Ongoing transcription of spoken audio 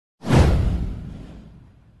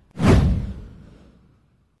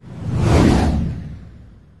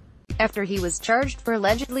after he was charged for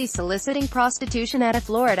allegedly soliciting prostitution at a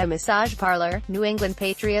Florida massage parlor. New England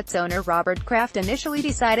Patriots owner Robert Kraft initially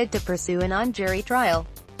decided to pursue a non-jury trial.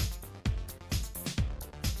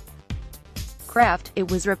 Kraft, it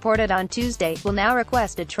was reported on Tuesday, will now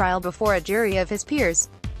request a trial before a jury of his peers.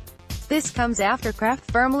 This comes after Kraft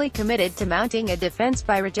firmly committed to mounting a defense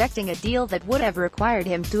by rejecting a deal that would have required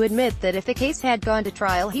him to admit that if the case had gone to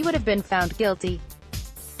trial he would have been found guilty.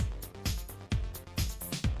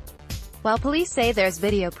 While police say there's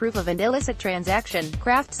video proof of an illicit transaction,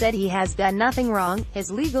 Kraft said he has done nothing wrong.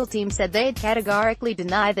 His legal team said they'd categorically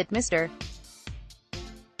deny that Mr.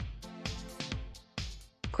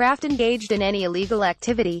 Kraft engaged in any illegal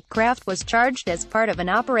activity. Kraft was charged as part of an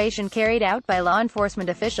operation carried out by law enforcement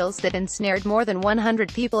officials that ensnared more than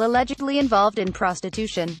 100 people allegedly involved in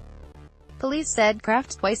prostitution. Police said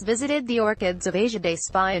Kraft twice visited the Orchids of Asia Day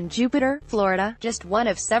Spa in Jupiter, Florida, just one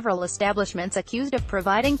of several establishments accused of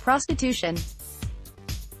providing prostitution.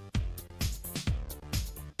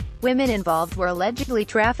 Women involved were allegedly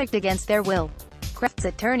trafficked against their will. Kraft's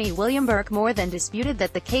attorney William Burke more than disputed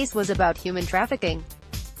that the case was about human trafficking.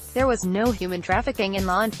 There was no human trafficking and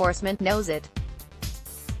law enforcement knows it.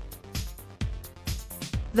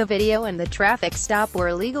 The video and the traffic stop were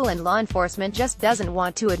illegal and law enforcement just doesn't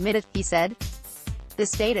want to admit it, he said. The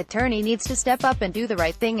state attorney needs to step up and do the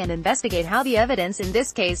right thing and investigate how the evidence in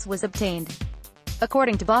this case was obtained.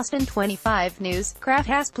 According to Boston 25 News, Kraft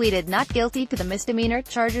has pleaded not guilty to the misdemeanor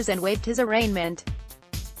charges and waived his arraignment.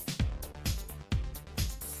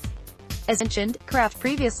 As mentioned, Kraft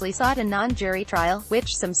previously sought a non-jury trial,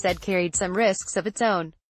 which some said carried some risks of its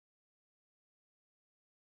own.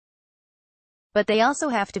 But they also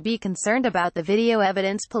have to be concerned about the video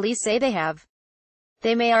evidence police say they have.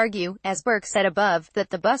 They may argue, as Burke said above, that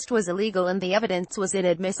the bust was illegal and the evidence was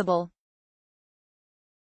inadmissible.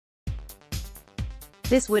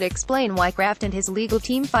 This would explain why Kraft and his legal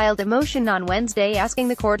team filed a motion on Wednesday asking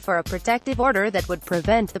the court for a protective order that would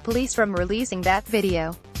prevent the police from releasing that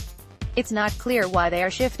video. It's not clear why they are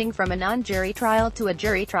shifting from a non-jury trial to a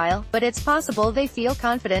jury trial, but it's possible they feel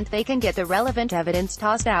confident they can get the relevant evidence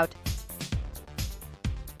tossed out.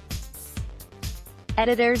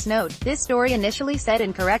 Editor's note: this story initially said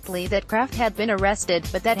incorrectly that Kraft had been arrested,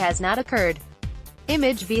 but that has not occurred.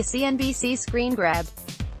 Image via CNBC screen grab.